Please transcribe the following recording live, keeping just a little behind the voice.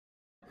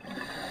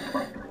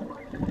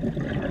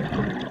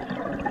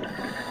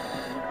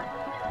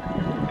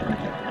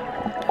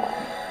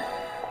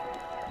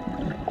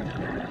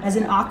As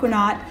an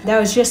aquanaut, that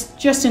was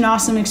just an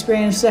awesome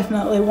experience,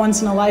 definitely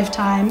once in a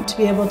lifetime, to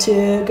be able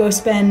to go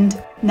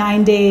spend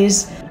 9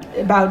 days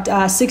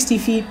about 60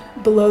 feet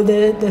below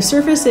the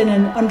surface in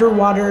an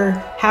underwater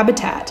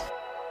habitat.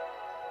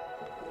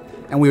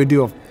 And we would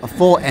do a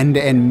full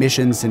end-to-end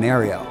mission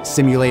scenario,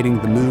 simulating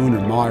the moon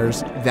or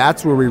Mars.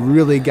 That's where we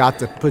really got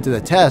to put to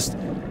the test,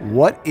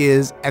 what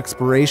is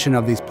exploration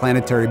of these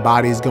planetary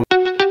bodies going?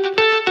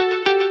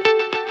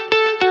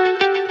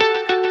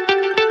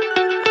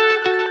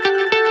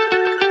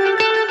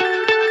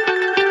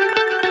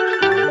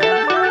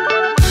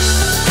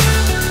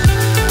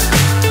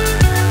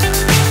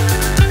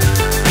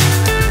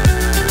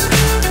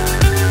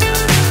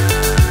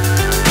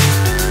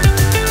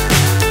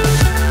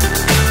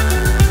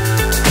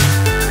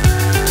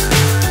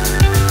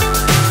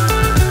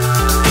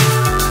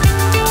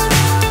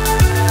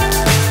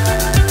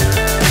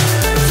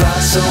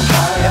 So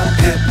high I'm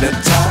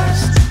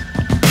hypnotized.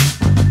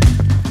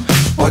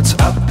 What's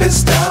up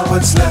is down,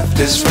 what's left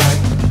is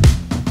right.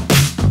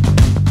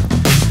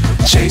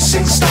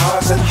 Chasing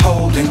stars and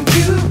holding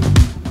you.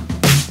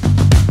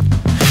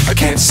 I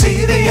can't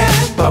see the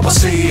end, but we'll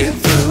see it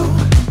through.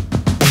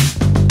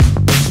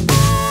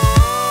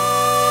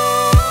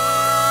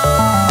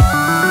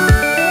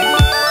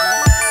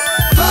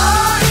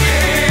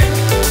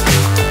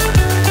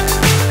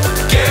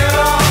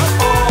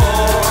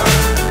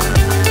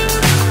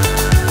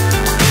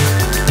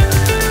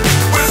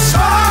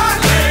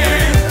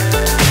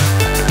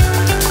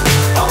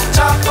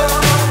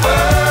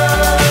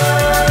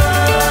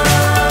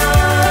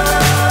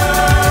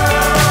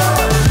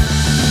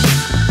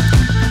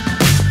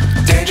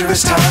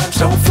 Times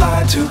don't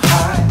fly too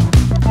high.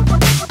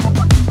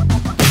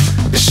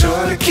 Be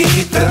sure to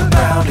keep the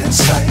ground in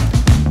sight.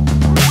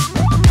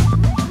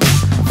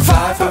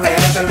 Fly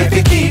forever if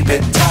you keep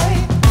it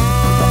tight.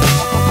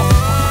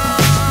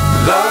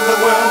 Love the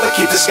world but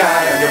keep the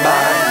sky on your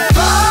mind.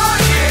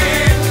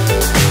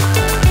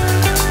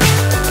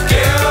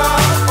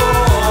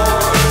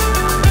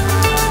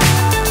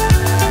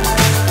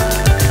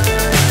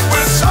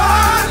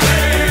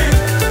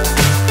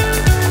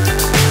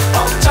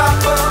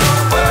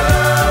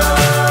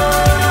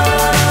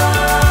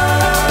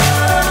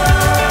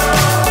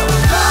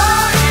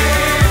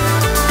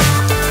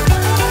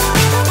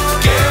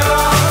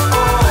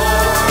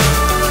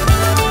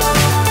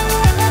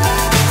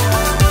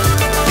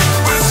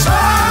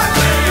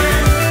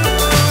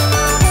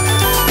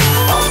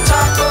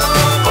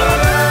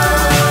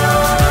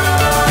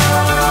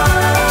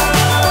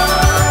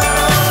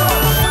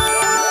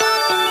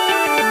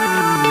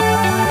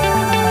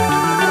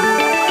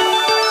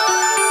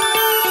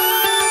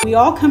 We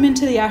all come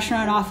into the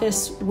astronaut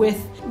office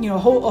with, a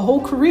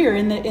whole career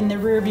in the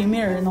rearview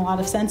mirror in a lot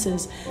of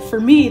senses. For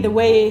me, the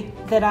way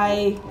that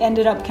I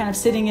ended up kind of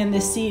sitting in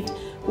this seat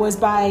was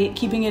by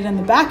keeping it in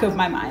the back of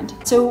my mind.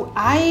 So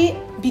I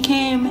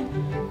became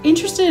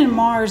interested in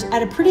Mars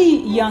at a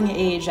pretty young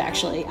age,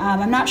 actually.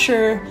 I'm not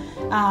sure,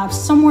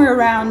 somewhere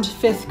around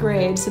 5th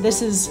grade. So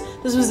this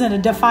was in a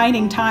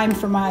defining time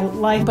for my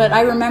life. But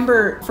I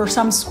remember for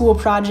some school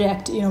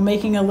project,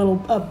 making a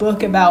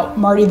book about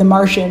Marty the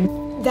Martian.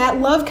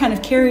 That love kind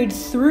of carried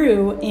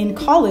through in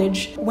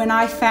college when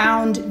I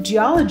found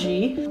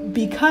geology,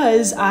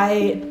 because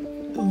I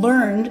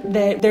learned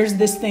that there's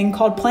this thing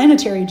called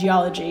planetary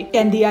geology.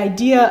 And the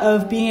idea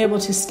of being able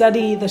to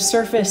study the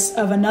surface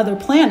of another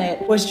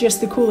planet was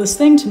just the coolest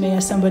thing to me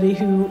as somebody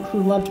who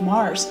loved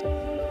Mars.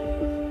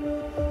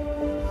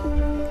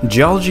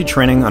 Geology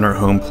training on our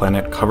home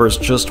planet covers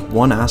just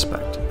one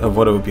aspect of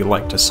what it would be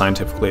like to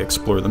scientifically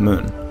explore the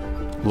moon.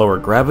 Lower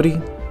gravity,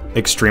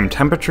 extreme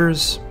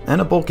temperatures,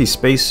 and a bulky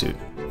spacesuit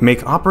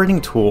make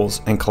operating tools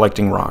and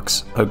collecting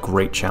rocks a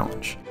great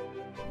challenge.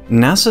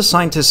 NASA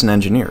scientists and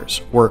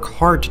engineers work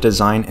hard to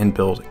design and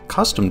build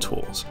custom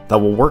tools that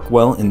will work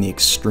well in the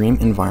extreme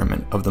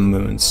environment of the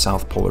moon's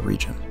south polar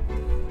region.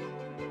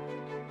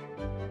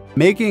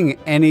 Making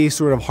any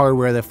sort of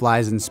hardware that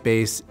flies in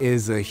space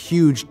is a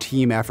huge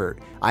team effort.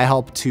 I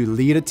help to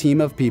lead a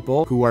team of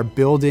people who are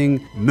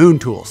building moon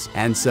tools.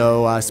 And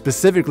so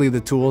specifically the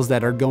tools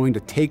that are going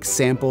to take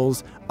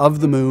samples of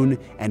the moon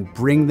and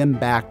bring them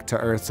back to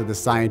Earth so the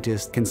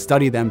scientists can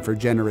study them for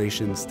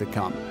generations to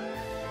come.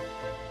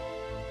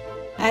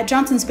 At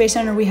Johnson Space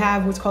Center, we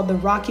have what's called the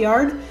Rock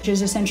Yard, which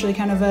is essentially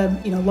kind of a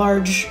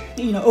large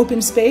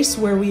open space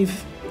where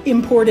we've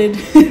imported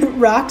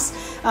rocks,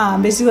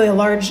 basically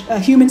a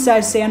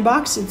human-sized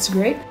sandbox. It's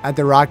great. At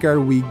the Rock Yard,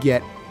 we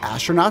get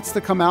astronauts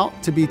to come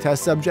out to be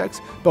test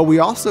subjects, but we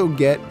also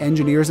get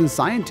engineers and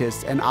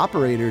scientists and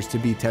operators to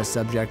be test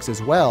subjects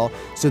as well,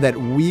 so that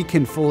we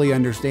can fully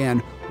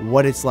understand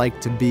what it's like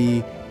to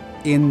be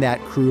in that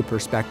crew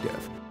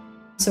perspective.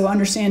 So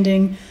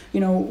understanding,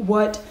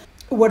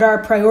 what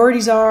our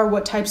priorities are,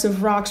 what types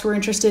of rocks we're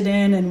interested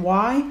in and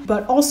why,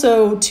 but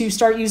also to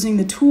start using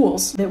the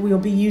tools that we'll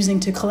be using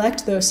to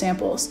collect those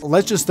samples.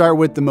 Let's just start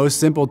with the most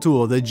simple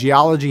tool, the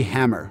geology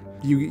hammer.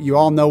 You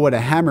all know what a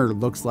hammer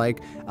looks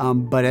like,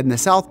 but in the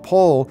South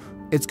Pole,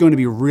 it's going to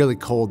be really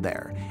cold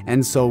there.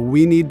 And so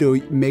we need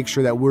to make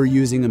sure that we're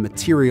using a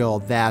material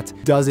that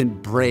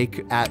doesn't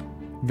break at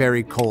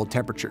very cold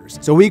temperatures.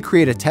 So we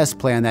create a test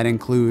plan that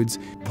includes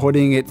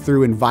putting it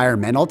through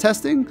environmental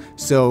testing,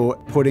 so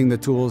putting the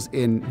tools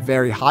in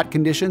very hot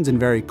conditions and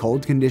very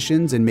cold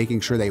conditions and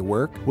making sure they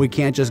work. We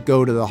can't just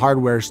go to the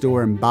hardware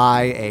store and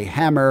buy a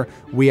hammer,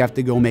 we have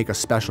to go make a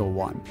special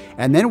one.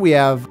 And then we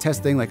have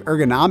testing like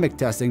ergonomic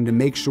testing to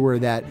make sure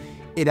that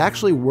it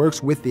actually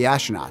works with the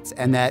astronauts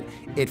and that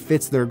it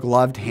fits their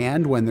gloved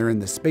hand when they're in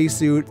the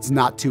spacesuit. It's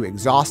not too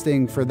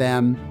exhausting for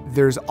them.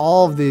 There's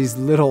all of these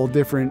little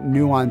different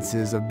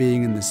nuances of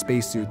being in the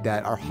spacesuit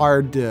that are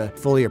hard to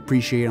fully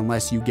appreciate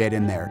unless you get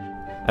in there.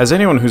 As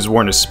anyone who's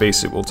worn a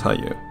spacesuit will tell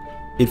you,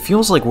 it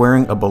feels like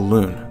wearing a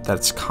balloon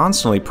that's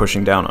constantly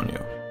pushing down on you.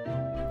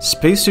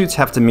 Spacesuits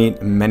have to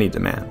meet many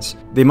demands.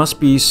 They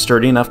must be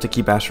sturdy enough to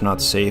keep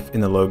astronauts safe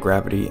in the low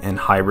gravity and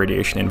high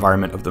radiation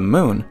environment of the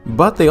moon,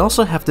 but they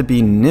also have to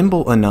be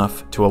nimble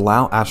enough to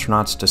allow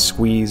astronauts to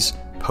squeeze,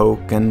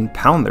 poke, and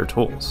pound their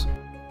tools.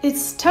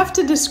 It's tough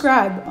to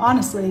describe,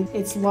 honestly.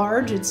 It's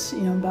large, it's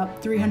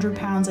about 300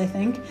 pounds, I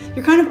think.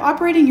 You're kind of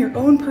operating your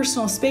own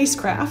personal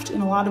spacecraft in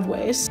a lot of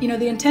ways.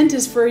 The intent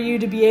is for you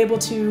to be able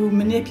to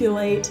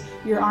manipulate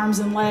your arms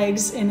and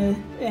legs in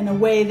a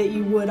way that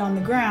you would on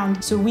the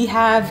ground. So we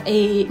have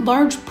a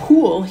large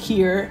pool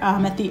here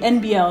at the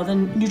NBL, the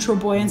Neutral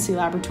Buoyancy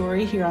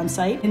Laboratory here on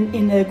site.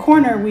 In the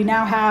corner, we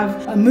now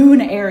have a moon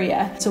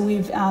area. So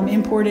we've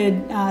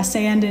imported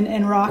sand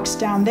and rocks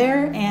down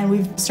there, and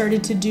we've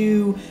started to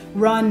do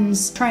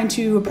runs trying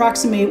to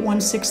approximate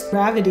 1/6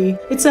 gravity.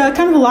 It's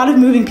kind of a lot of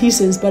moving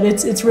pieces, but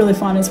it's really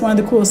fun. It's one of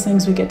the coolest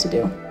things we get to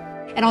do.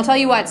 And I'll tell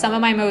you what, some of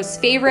my most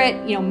favorite,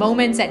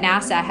 moments at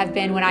NASA have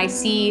been when I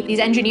see these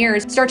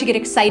engineers start to get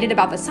excited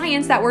about the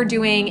science that we're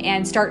doing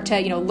and start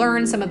to,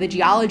 learn some of the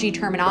geology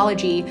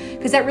terminology,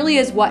 because that really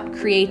is what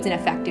creates an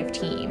effective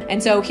team.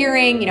 And so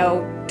hearing,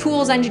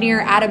 tools engineer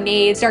Adam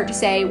Naids start to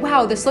say,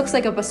 wow, this looks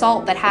like a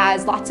basalt that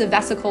has lots of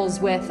vesicles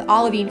with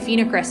olivine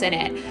phenocryst in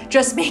it,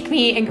 just make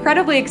me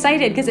incredibly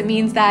excited, because it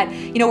means that,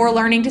 we're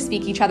learning to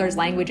speak each other's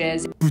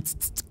languages.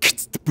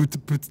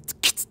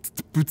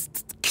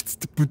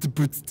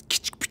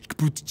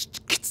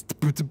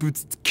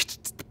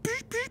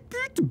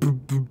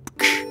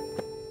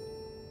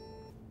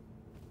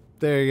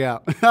 There you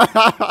go.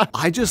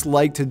 I just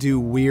like to do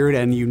weird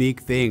and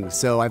unique things.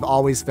 So I've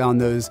always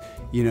found those,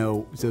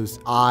 those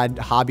odd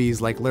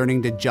hobbies like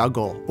learning to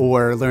juggle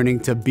or learning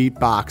to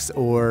beatbox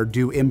or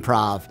do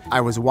improv.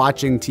 I was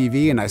watching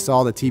TV and I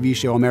saw the TV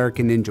show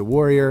American Ninja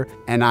Warrior,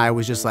 and I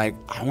was just like,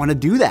 I want to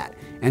do that.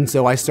 And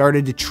so I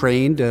started to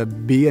train to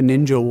be a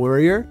ninja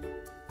warrior.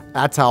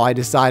 That's how I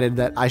decided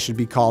that I should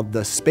be called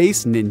the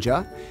Space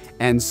Ninja.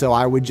 And so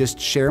I would just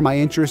share my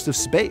interest of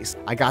space.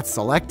 I got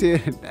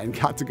selected and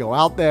got to go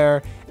out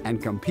there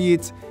and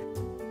compete.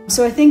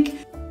 So I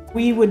think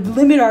we would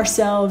limit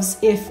ourselves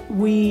if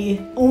we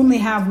only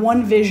have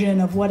one vision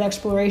of what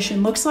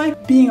exploration looks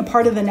like. Being a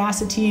part of the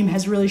NASA team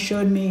has really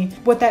showed me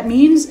what that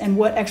means and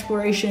what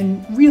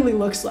exploration really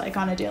looks like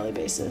on a daily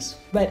basis.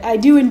 But I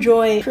do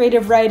enjoy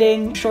creative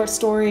writing, short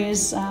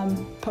stories,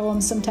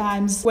 poems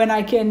sometimes, when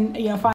I can, find